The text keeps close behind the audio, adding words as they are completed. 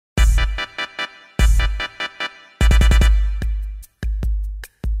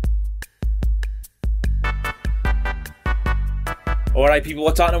Alright people,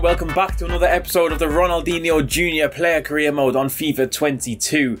 what's on and welcome back to another episode of the Ronaldinho Junior player career mode on FIFA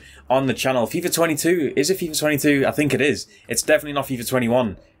 22 on the channel. FIFA 22? Is it FIFA 22? I think it is. It's definitely not FIFA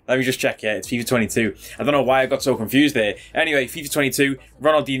 21. Let me just check, yeah, it's FIFA 22. I don't know why I got so confused there. Anyway, FIFA 22,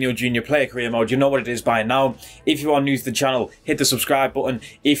 Ronaldinho Junior player career mode. You know what it is by now. If you are new to the channel, hit the subscribe button.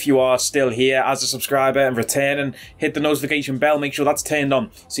 If you are still here as a subscriber and returning, hit the notification bell. Make sure that's turned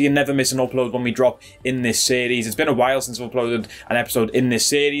on so you never miss an upload when we drop in this series. It's been a while since I've uploaded an episode in this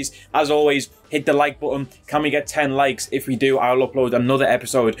series. As always, hit the like button. Can we get 10 likes? If we do, I'll upload another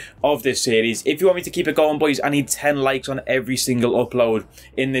episode of this series. If you want me to keep it going, boys, I need 10 likes on every single upload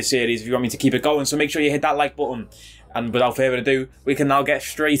in this series if you want me to keep it going. So make sure you hit that like button. And without further ado, we can now get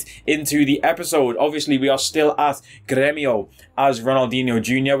straight into the episode. Obviously, we are still at Gremio as Ronaldinho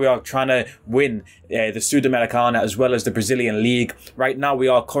Junior. We are trying to win the Sudamericana as well as the Brazilian League. Right now, we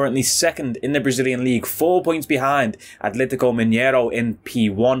are currently second in the Brazilian League, 4 points behind Atlético Mineiro in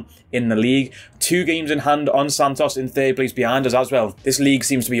P1 in the league. 2 games in hand on Santos in 3rd place behind us as well. This league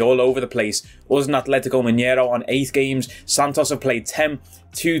seems to be all over the place. Us and Atlético Mineiro on 8 games. Santos have played 10.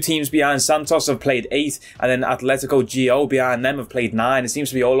 2 teams behind Santos have played 8, and then Atletico Go behind them have played 9. It seems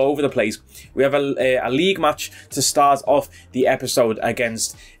to be all over the place. We have a league match to start off the episode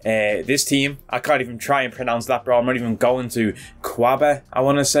against this team. I can't even try and pronounce that, bro. I'm not even going to. Quaba, I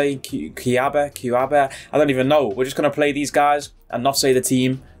want to say. Cuaba. I don't even know. We're just going to play these guys and not say the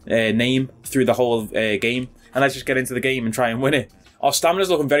team name through the whole game. And let's just get into the game and try and win it. Our stamina's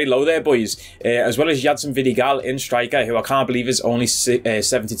looking very low there, boys. As well as Jadson Vidigal in striker, who I can't believe is only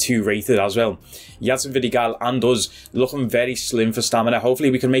 72 rated as well. Jadson Vidigal and us looking very slim for stamina. Hopefully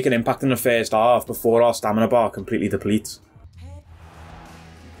we can make an impact in the first half before our stamina bar completely depletes.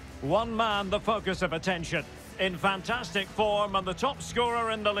 One man the focus of attention. In fantastic form and the top scorer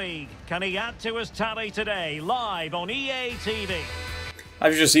in the league. Can he add to his tally today? Live on EA TV.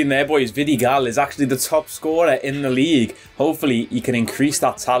 As you've just seen there, boys, Vidigal is actually the top scorer in the league. Hopefully, he can increase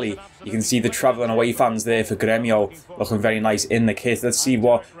that tally. You can see the travelling away fans there for Gremio looking very nice in the kit. Let's see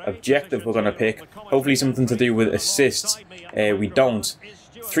what objective we're going to pick. Hopefully something to do with assists. We don't.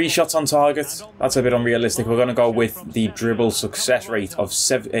 3 shots on target. That's a bit unrealistic. We're going to go with the dribble success rate of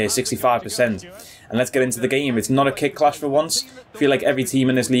 65%. And let's get into the game. It's not a kit clash for once. I feel like every team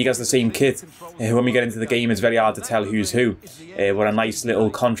in this league has the same kit. When we get into the game, it's very hard to tell who's who. We're a nice little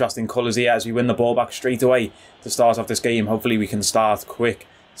contrasting colours here as we win the ball back straight away to start off this game. Hopefully we can start quick,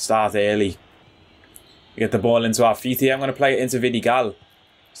 start early. We get the ball into our feet here. I'm going to play it into Vidigal.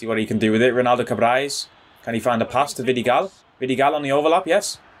 See what he can do with it. Ronaldo Cabrais. Can he find a pass to Vidigal? Vidigal on the overlap,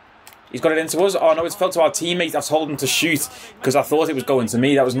 yes. He's got it into us. Oh no, it's fell to our teammate. That's holding to shoot because I thought it was going to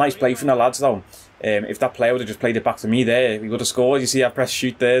me. That was a nice play from the lads though. If that player would have just played it back to me there, we would have scored. You see I pressed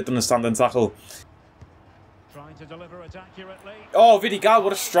shoot there, done the standing tackle. Trying to deliver it accurately. Oh, Vidigal,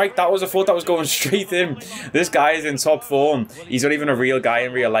 what a strike that was. I thought that was going straight in. This guy is in top form. He's not even a real guy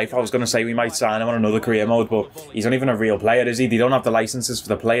in real life. I was going to say we might sign him on another career mode, but he's not even a real player, is he? They don't have the licenses for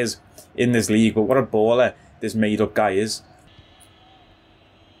the players in this league, but what a baller this made-up guy is.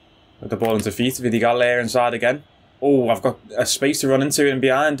 With the ball into feet, Vidigal there inside again. Oh, I've got a space to run into and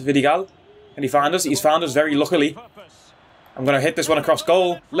behind Vidigal. Can he find us? He's found us very luckily. I'm going to hit this one across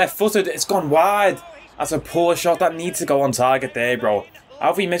goal. Left-footed, it's gone wide. That's a poor shot. That needs to go on target there, bro. How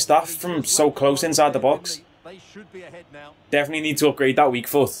have we missed that from so close inside the box? Definitely need to upgrade that weak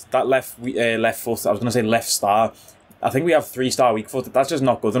foot. That left foot, I was going to say left star. I think we have 3-star weak foot. That's just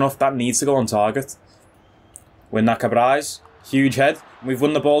not good enough. That needs to go on target. Win that Cabrais. Huge head. We've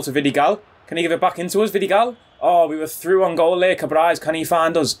won the ball to Vidigal. Can he give it back into us, Vidigal? Oh, we were through on goal there. Cabrais, can he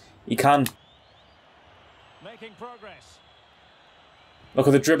find us? He can. Making progress. Look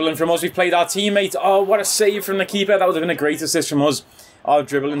at the dribbling from us. We've played our teammate. Oh, what a save from the keeper. That would have been a great assist from us. Our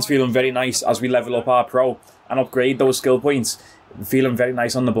dribbling's feeling very nice as we level up our pro and upgrade those skill points. Feeling very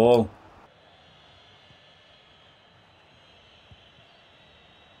nice on the ball.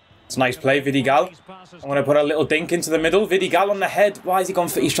 It's a nice play, Vidigal. I'm going to put a little dink into the middle. Vidigal on the head. Why is he gone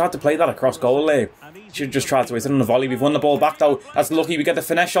for... He's tried to play that across goal there. Should have just tried to hit it on the volley. We've won the ball back though. That's lucky. We get the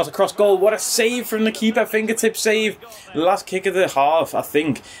finesse shot across goal. What a save from the keeper. Fingertip save. The last kick of the half, I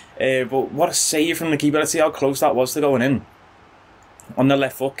think. But what a save from the keeper. Let's see how close that was to going in. On the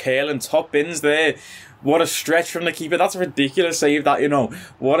left foot, curling top bins there. What a stretch from the keeper. That's a ridiculous save, that, you know.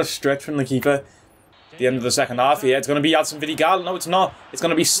 What a stretch from the keeper. The end of the second half here. It's going to be Jadson Vidigal. No, it's not. It's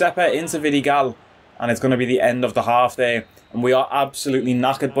going to be Sepa into Vidigal. And it's going to be the end of the half there. And we are absolutely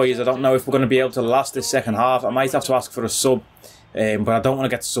knackered, boys. I don't know if we're going to be able to last this second half. I might have to ask for a sub. But I don't want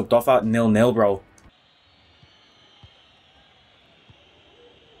to get subbed off at 0-0, bro.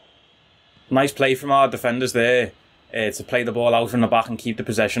 Nice play from our defenders there. to play the ball out from the back and keep the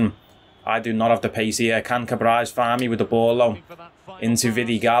possession. I do not have the pace here. Can Cabrais find me with the ball though? Into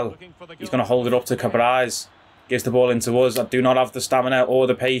Vidigal. He's going to hold it up to Cabrais. Gives the ball into us. I do not have the stamina or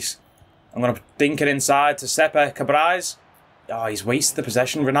the pace. I'm going to dink it inside to Sepa. Cabrais. Oh, he's wasted the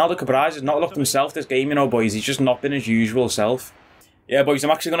possession. Ronaldo Cabrais has not looked himself this game, you know, boys. He's just not been his usual self. Yeah, boys,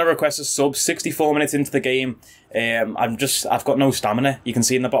 I'm actually going to request a sub 64 minutes into the game. I've got no stamina. You can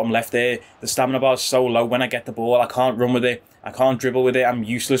see in the bottom left there, the stamina bar is so low. When I get the ball, I can't run with it. I can't dribble with it. I'm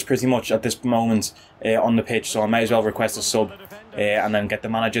useless pretty much at this moment on the pitch. So I may as well request a sub and then get the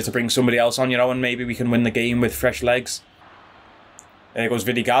manager to bring somebody else on, you know, and maybe we can win the game with fresh legs. There goes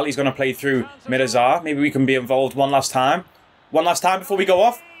Vidigal. He's going to play through Mirazar. Maybe we can be involved one last time. One last time before we go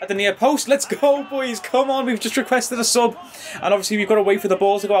off at the near post. Let's go, boys. Come on. We've just requested a sub. And obviously we've got to wait for the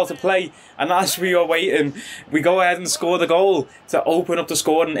ball to go out to play. And as we are waiting, we go ahead and score the goal to open up the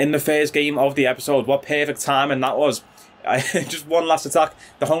scoring in the first game of the episode. What perfect timing that was. Just one last attack.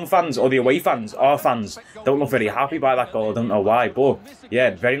 The home fans or the away fans, our fans, don't look very happy by that goal. I don't know why. But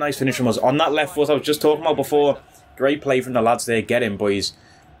yeah, very nice finish from us. On that left foot I was just talking about before. Great play from the lads there. Get in, boys.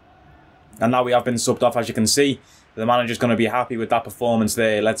 And now we have been subbed off, as you can see. The manager's going to be happy with that performance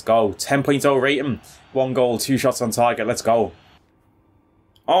there. Let's go. 10.0 rating. 1 goal, 2 shots on target. Let's go.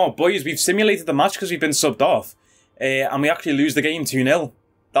 Oh, boys, we've simulated the match because we've been subbed off. And we actually lose the game 2-0.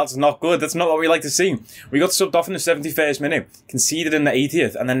 That's not good. That's not what we like to see. We got subbed off in the 71st minute. Conceded in the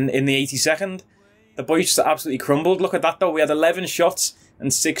 80th. And then in the 82nd, the boys just absolutely crumbled. Look at that, though. We had 11 shots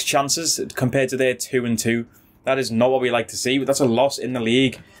and 6 chances compared to their 2 and 2. That is not what we like to see. That's a loss in the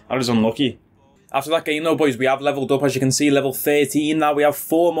league. That is unlucky. After that game though, boys, we have leveled up, as you can see, level 13 now. We have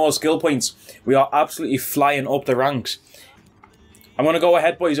 4 more skill points. We are absolutely flying up the ranks. I'm going to go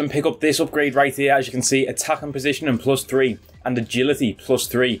ahead, boys, and pick up this upgrade right here. As you can see, attack and positioning +3 and agility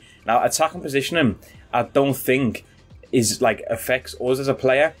 +3. Now, attack and positioning, I don't think is like affects us as a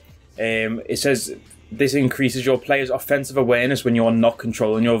player. It says this increases your player's offensive awareness when you're not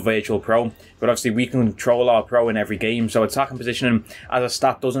controlling your virtual pro. But obviously we can control our pro in every game. So attack and positioning as a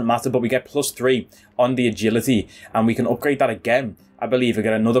stat doesn't matter. But we get +3 on the agility. And we can upgrade that again. I believe we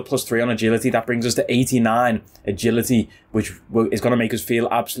get another +3 on agility. That brings us to 89 agility. Which is going to make us feel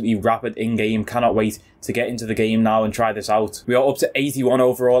absolutely rapid in-game. Cannot wait to get into the game now and try this out. We are up to 81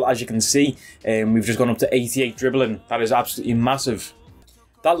 overall, as you can see. We've just gone up to 88 dribbling. That is absolutely massive.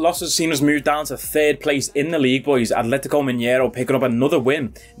 That loss has seen us move down to 3rd place in the league, boys. Atletico Mineiro picking up another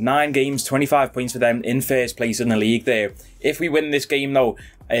win. 9 games, 25 points for them in 1st place in the league there. If we win this game, though,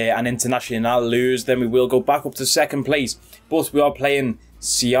 and Internacional lose, then we will go back up to 2nd place. But we are playing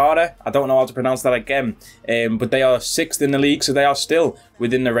Ciara. I don't know how to pronounce that again. But they are 6th in the league, so they are still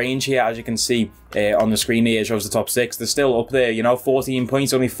within the range here, as you can see on the screen here. It shows the top 6. They're still up there, you know, 14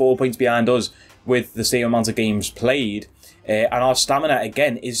 points, only 4 points behind us with the same amount of games played. And our stamina,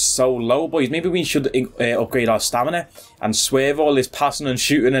 again, is so low, boys. Maybe we should upgrade our stamina and swerve all this passing and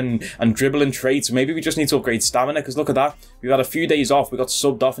shooting and dribbling traits. Maybe we just need to upgrade stamina, because look at that. We've had a few days off. We got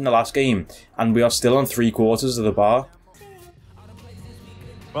subbed off in the last game, and we are still on 3/4 of the bar.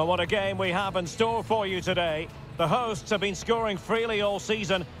 Well, what a game we have in store for you today. The hosts have been scoring freely all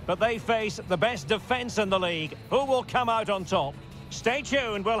season, but they face the best defence in the league. Who will come out on top? Stay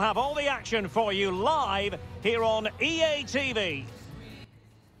tuned, we'll have all the action for you live here on EA TV.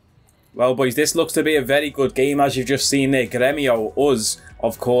 Well, boys, this looks to be a very good game, as you've just seen there. Gremio, us,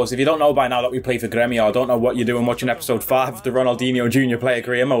 of course. If you don't know by now that we play for Gremio, I don't know what you're doing watching episode 5 of the Ronaldinho Junior player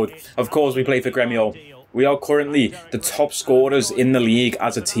career mode. Of course, we play for Gremio. We are currently the top scorers in the league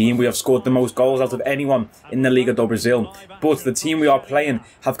as a team. We have scored the most goals out of anyone in the Liga Do Brasil. But the team we are playing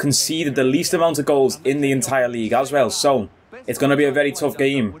have conceded the least amount of goals in the entire league as well. So it's going to be a very tough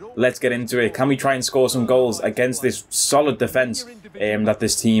game. Let's get into it. Can we try and score some goals against this solid defence that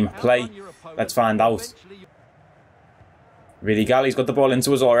this team play? Let's find out. Vidigal, he's got the ball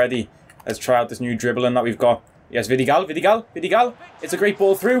into us already. Let's try out this new dribbling that we've got. Yes, Vidigal. It's a great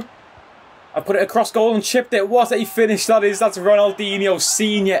ball through. I put it across goal and chipped it. What a finish that is. That's Ronaldinho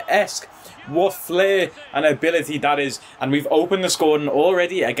Senior-esque. What flair and ability that is. And we've opened the scoring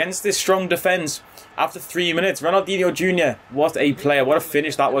already against this strong defence. After 3 minutes, Ronaldinho Junior, what a player, what a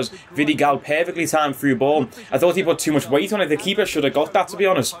finish that was. Vidigal, perfectly timed through ball. I thought he put too much weight on it. The keeper should have got that, to be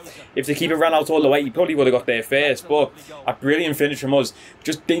honest. If the keeper ran out all the way, he probably would have got there first. But a brilliant finish from us.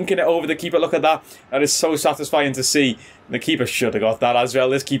 Just dinking it over the keeper, look at that. That is so satisfying to see. The keeper should have got that as well.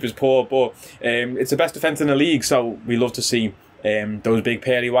 This keeper's poor, but it's the best defence in the league, so we love to see those big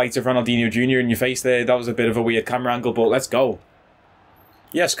pearly whites of Ronaldinho Junior in your face there. That was a bit of a weird camera angle, but let's go.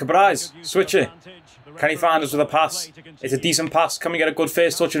 Yes, Cabrais, switch it. Can he find us with a pass? It's a decent pass. Can we get a good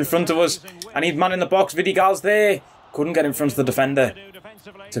first touch in front of us? I need man in the box. Vidigal's there. Couldn't get in front of the defender.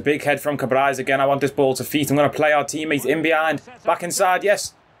 It's a big head from Krasi again. I want this ball to feet. I'm going to play our teammate in behind. Back inside,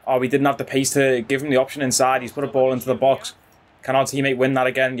 yes. Oh, we didn't have the pace to give him the option inside. He's put a ball into the box. Can our teammate win that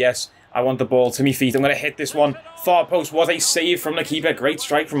again? Yes. I want the ball to me feet. I'm going to hit this one. Far post was a save from the keeper. Great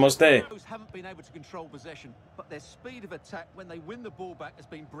strike from us there. Haven't been able to control possession, but their speed of attack when they win the ball back has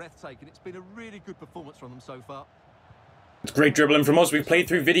been breathtaking. It's been a really good performance from them so far. It's great dribbling from us. We've played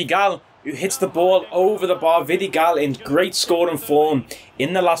through Vidigal, who hits the ball over the bar. Vidigal in great scoring form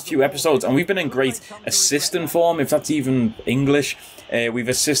in the last few episodes, and we've been in great assisting form, if that's even English. We've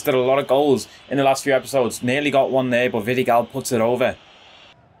assisted a lot of goals in the last few episodes. Nearly got one there, but Vidigal puts it over.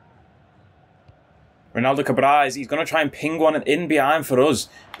 Krasi, he's going to try and ping one in behind for us.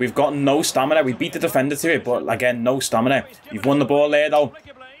 We've got no stamina. We beat the defender to it, but again, no stamina. You've won the ball there, though.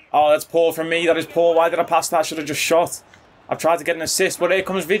 Oh, that's poor from me. That is poor. Why did I pass that? I should have just shot. I've tried to get an assist, but here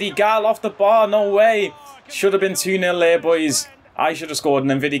comes Vidigal off the bar. No way. Should have been 2-0 there, boys. I should have scored, and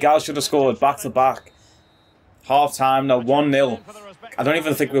then Vidigal should have scored back-to-back. Half-time now, 1-0. I don't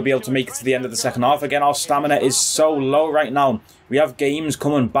even think we'll be able to make it to the end of the second half. Again, our stamina is so low right now. We have games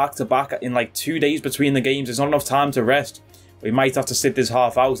coming back-to-back in like 2 days between the games. There's not enough time to rest. We might have to sit this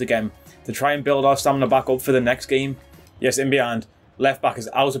half out again to try and build our stamina back up for the next game. Yes, in behind. Left back is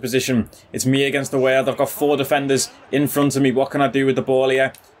out of position. It's me against the world. I've got 4 defenders in front of me. What can I do with the ball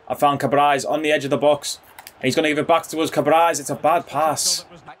here? I found Krasi on the edge of the box. He's going to give it back to us. Krasi, it's a bad pass.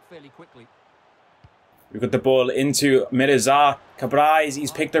 We've got the ball into Mirzar. Krasi,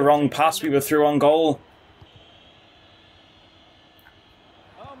 he's picked the wrong pass. We were through on goal.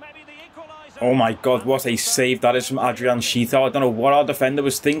 Oh my god, what a save that is from Adrian Shito. I don't know what our defender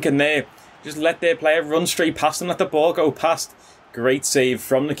was thinking there. Just let their player run straight past and let the ball go past. Great save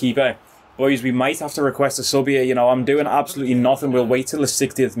from the keeper. Boys, we might have to request a sub here. You know, I'm doing absolutely nothing. We'll wait till the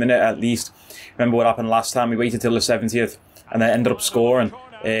 60th minute at least. Remember what happened last time? We waited till the 70th and then ended up scoring.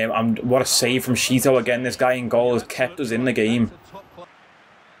 What a save from Shito again. This guy in goal has kept us in the game.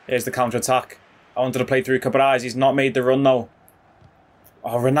 Here's the counter-attack. I wanted to play through Krasi. He's not made the run though.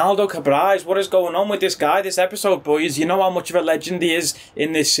 Oh, Krasi, what is going on with this guy this episode, boys? You know how much of a legend he is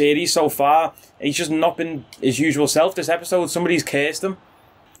in this series so far. He's just not been his usual self this episode. Somebody's cursed him.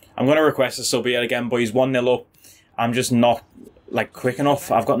 I'm going to request a sub here again, boys. 1-0 up. I'm just not, like, quick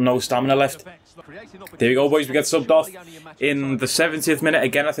enough. I've got no stamina left. There we go, boys. We get subbed off in the 70th minute.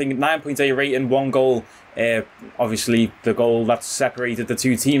 Again, I think 9.8 rating, 1 goal. Obviously, the goal that's separated the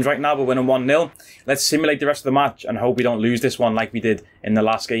 2 teams right now. We're winning 1-0. Let's simulate the rest of the match and hope we don't lose this one like we did in the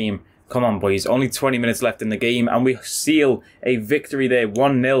last game. Come on, boys. Only 20 minutes left in the game, and we seal a victory there.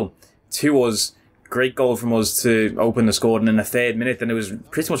 1-0 to us. Great goal from us to open the scoring in the 3rd minute, and there was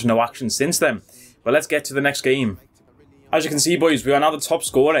pretty much no action since then. But let's get to the next game. As you can see, boys, we are now the top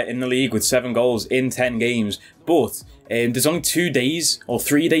scorer in the league with 7 goals in 10 games. But there's only 2 days, or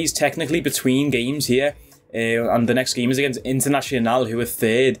 3 days technically, between games here. And the next game is against Internacional, who are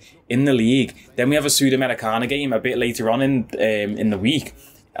 3rd in the league. Then we have a Sudamericana game a bit later on in the week,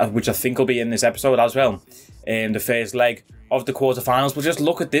 which I think will be in this episode as well. The first leg of the quarterfinals. But just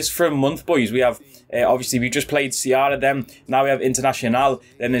look at this for a month, boys. We have, obviously, we just played Sierra then. Now we have Internacional.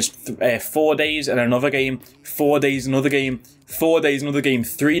 Then there's 4 days and another game. 4 days, another game. 4 days, another game.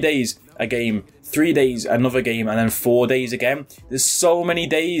 3 days, a game. 3 days, another game. And then 4 days again. There's so many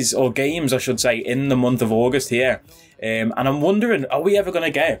days, or games, I should say, in the month of August here. And I'm wondering, are we ever going to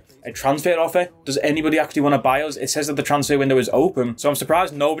get a transfer offer? Does anybody actually want to buy us? It says that the transfer window is open, so I'm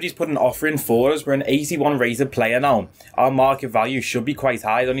surprised nobody's put an offer in for us. We're an 81 rated player now. Our market value should be quite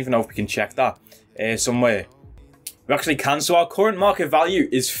high. I don't even know if we can check that somewhere. We actually can, so our current market value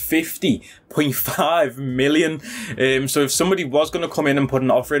is 50.5 million. So if somebody was going to come in and put an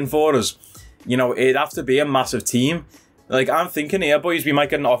offer in for us, you know, it'd have to be a massive team. Like, I'm thinking here, boys, we might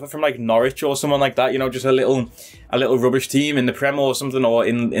get an offer from, like, Norwich or someone like that, you know, just a little rubbish team in the Prem or something, or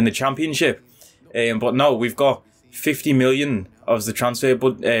in the Championship. But no, we've got 50 million of the transfer,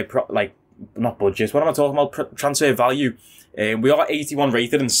 not budget, what am I talking about? Transfer value. We are 81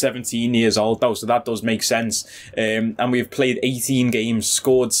 rated and 17 years old, though, so that does make sense. And we've played 18 games,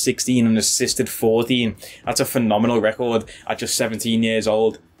 scored 16 and assisted 14. That's a phenomenal record at just 17 years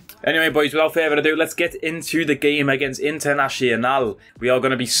old. Anyway, boys, without further ado, let's get into the game against Internacional. We are going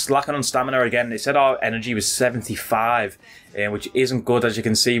to be slacking on stamina again. They said our energy was 75, which isn't good. As you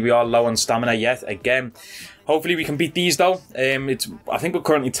can see, we are low on stamina yet again. Hopefully we can beat these, though. I think we're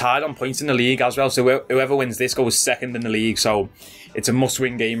currently tied on points in the league as well, so whoever wins this goes 2nd in the league, so it's a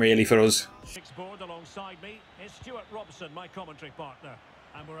must-win game, really, for us. Alongside me is Stuart Robson, my commentary partner.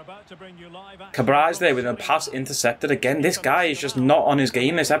 And we're about to bring you live Krasi there with a pass intercepted again. This guy is just not on his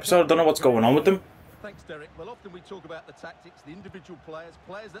game this episode. I don't know what's going on with him. thanks, Derek. Well, often we talk about the tactics, the individual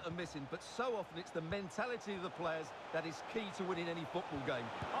players that are missing, but so often it's the mentality of the players that is key to winning any football game.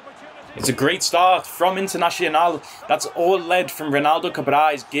 It's a great start from Internacional. That's all led from Ronaldo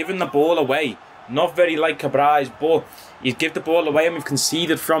Cabrais giving the ball away. Not very like Cabrais, but you give the ball away and we've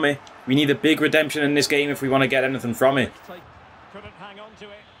conceded from it. We need a big redemption in this game if we want to get anything from it. Couldn't hang on to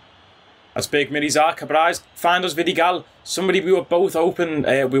it. That's big. Mirizar, Cabrais, find us Vidigal. Somebody, we were both open.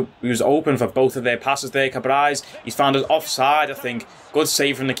 We was open for both of their passes there. Cabrais, he's found us offside, I think. Good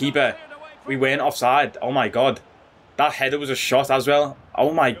save from the keeper. We weren't offside. Oh my god. That header was a shot as well.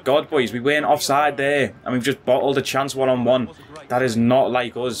 Oh my god, boys. We weren't offside there. And we've just bottled a chance one-on-one. That is not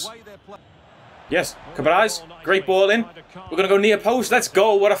like us. Yes, Cabrais, great ball in. We're going to go near post. Let's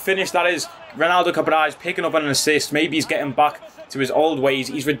go. What a finish that is. Ronaldo Cabrais picking up an assist. Maybe he's getting back to his old ways.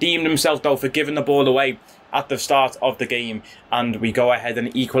 He's redeemed himself, though, for giving the ball away at the start of the game. And we go ahead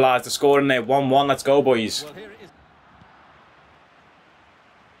and equalise the score in there. 1-1. Let's go, boys.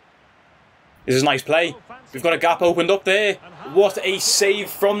 This is a nice play. We've got a gap opened up there. What a save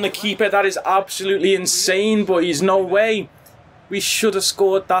from the keeper. That is absolutely insane, boys. No way. We should have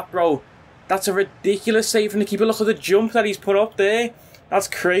scored that, bro. That's a ridiculous save from the keeper. Look at the jump that he's put up there. That's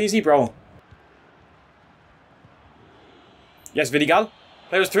crazy, bro. Yes, Vidigal.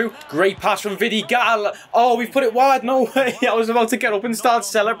 Players through. Great pass from Vidigal. Oh, we've put it wide. No way. I was about to get up and start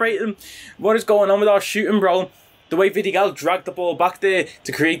celebrating. What is going on with our shooting, bro? The way Vidigal dragged the ball back there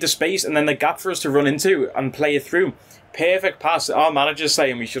to create the space and then the gap for us to run into and play it through. Perfect pass. Our manager's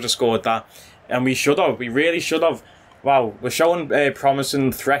saying we should have scored that. And we should have. We really should have. Wow, we're showing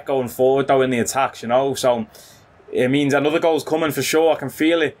promising threat going forward, though, in the attacks, you know. So, it means another goal's coming for sure. I can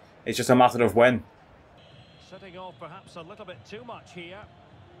feel it. It's just a matter of when. Setting off perhaps a little bit too much here.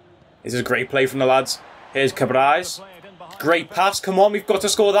 This is a great play from the lads. Here's Cabrais. Great pass. Come on, we've got to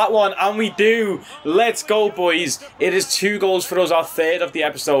score that one. And we do. Let's go, boys. It is 2 goals for us, our 3rd of the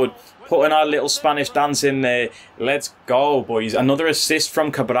episode. Putting our little Spanish dance in there. Let's go, boys. Another assist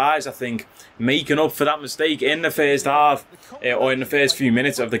from Cabrais, I think. Making up for that mistake in the first half. Or in the first few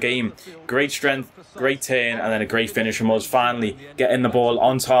minutes of the game. Great strength, great turn, and then a great finish from us. Finally getting the ball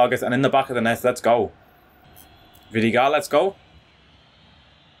on target and in the back of the net. Let's go. Vidigal, let's go.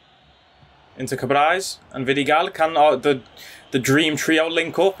 Into Cabrais and Vidigal. Can the dream trio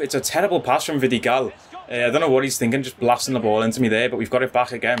link up? It's a terrible pass from Vidigal. I don't know what he's thinking, just blasting the ball into me there, but we've got it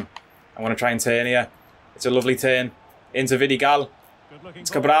back again. I'm going to try and turn here. It's a lovely turn. Into Vidigal. It's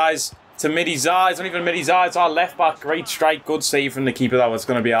Cabrais. To Mirizar. It's not even Mirizar, it's our left back. Great strike, good save from the keeper, though. It's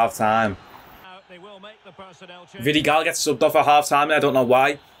going to be half time. Vidigal gets subbed off at half time. I don't know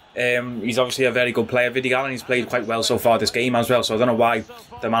why. He's obviously a very good player, Vidigal, and he's played quite well so far this game as well. So I don't know why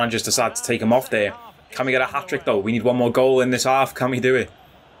the managers decided to take him off there. Can we get a hat-trick, though? We need one more goal in this half. Can we do it?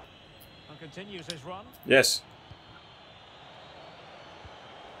 Yes.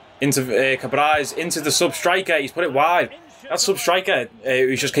 Into Cabrais, into the sub-striker. He's put it wide. That sub-striker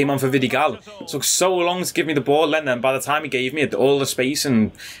who just came on for Vidigal. It took so long to give me the ball, and then by the time he gave me all the space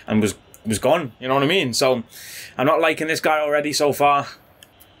and was gone. You know what I mean? So I'm not liking this guy already so far.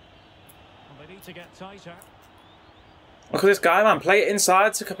 Look at this guy, man. Play it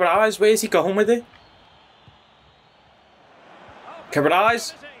inside to Cabrais. Where's he going with it?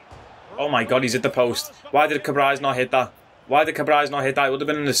 Cabrais? Oh my god, he's at the post. Why did Cabrais not hit that? Why did Cabrais not hit that? It would have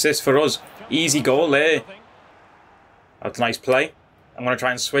been an assist for us. Easy goal there. That's a nice play. I'm going to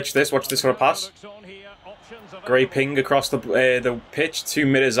try and switch this. Watch this for a pass. Great ping across the pitch to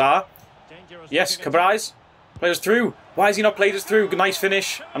Mirizar. Yes, Cabrais. Plays through. Why has he not played us through? Nice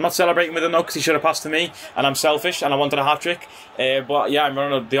finish. I'm not celebrating with him though because he should have passed to me. And I'm selfish and I wanted a hat-trick. But yeah, I'm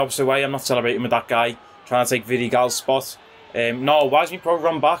running the opposite way. I'm not celebrating with that guy. Trying to take Vidigal's spot. No, why is my pro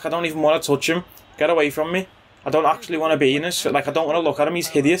run back? I don't even want to touch him. Get away from me. I don't actually want to be in this. Like, I don't want to look at him. He's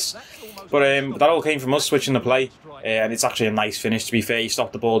hideous. But that all came from us switching the play. And it's actually a nice finish, to be fair. He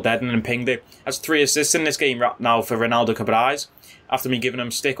stopped the ball dead and then pinged it. That's 3 assists in this game right now for Ronaldo Cabrais. After me giving him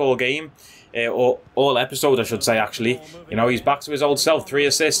stick all game. Or all episode, I should say, actually. You know, he's back to his old self. 3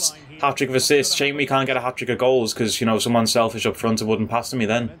 assists. Hat-trick of assists. Shame we can't get a hat-trick of goals because, you know, someone's selfish up front and wouldn't pass to me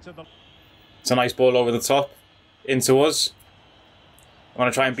then. It's a nice ball over the top. Into us. I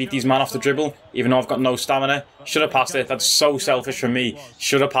want to try and beat these man off the dribble, even though I've got no stamina. Should have passed it. That's so selfish from me.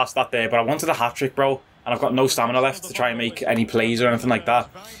 Should have passed that there, but I wanted a hat-trick, bro. And I've got no stamina left to try and make any plays or anything like that.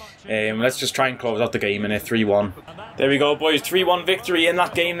 Let's just try and close out the game in a 3-1. There we go, boys. 3-1 victory in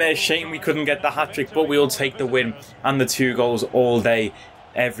that game there. Shame we couldn't get the hat-trick, but we'll take the win and the 2 goals all day,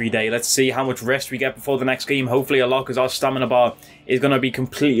 every day. Let's see how much rest we get before the next game. Hopefully a lot, because our stamina bar is going to be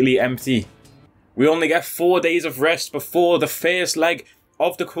completely empty. We only get 4 days of rest before the first leg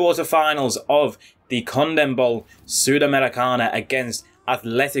of the quarterfinals of the Condemnable Sudamericana against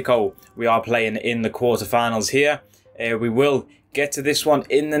Atletico. We are playing in the quarterfinals here. We will get to this one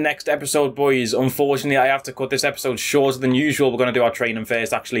in the next episode, boys. Unfortunately, I have to cut this episode shorter than usual. We're going to do our training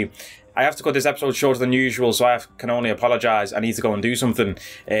first, actually. I have to cut this episode shorter than usual, so I can only apologise. I need to go and do something.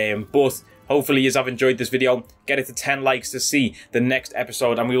 But hopefully you have enjoyed this video. Get it to 10 likes to see the next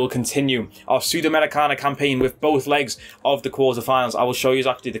episode, and we will continue our Sudamericana campaign with both legs of the quarterfinals. I will show you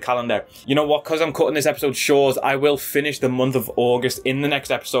actually the calendar. You know what? Because I'm cutting this episode short, I will finish the month of August in the next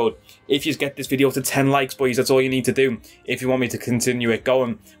episode. If you get this video to 10 likes, boys, that's all you need to do if you want me to continue it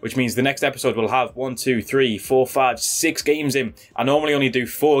going, which means the next episode will have 1, 2, 3, 4, 5, 6 games in. I normally only do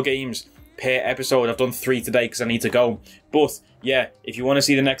 4 games per episode. I've done 3 today because I need to go. But yeah, if you want to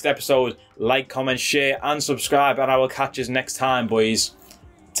see the next episode, like, comment, share and subscribe, and I will catch you next time, boys.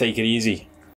 Take it easy.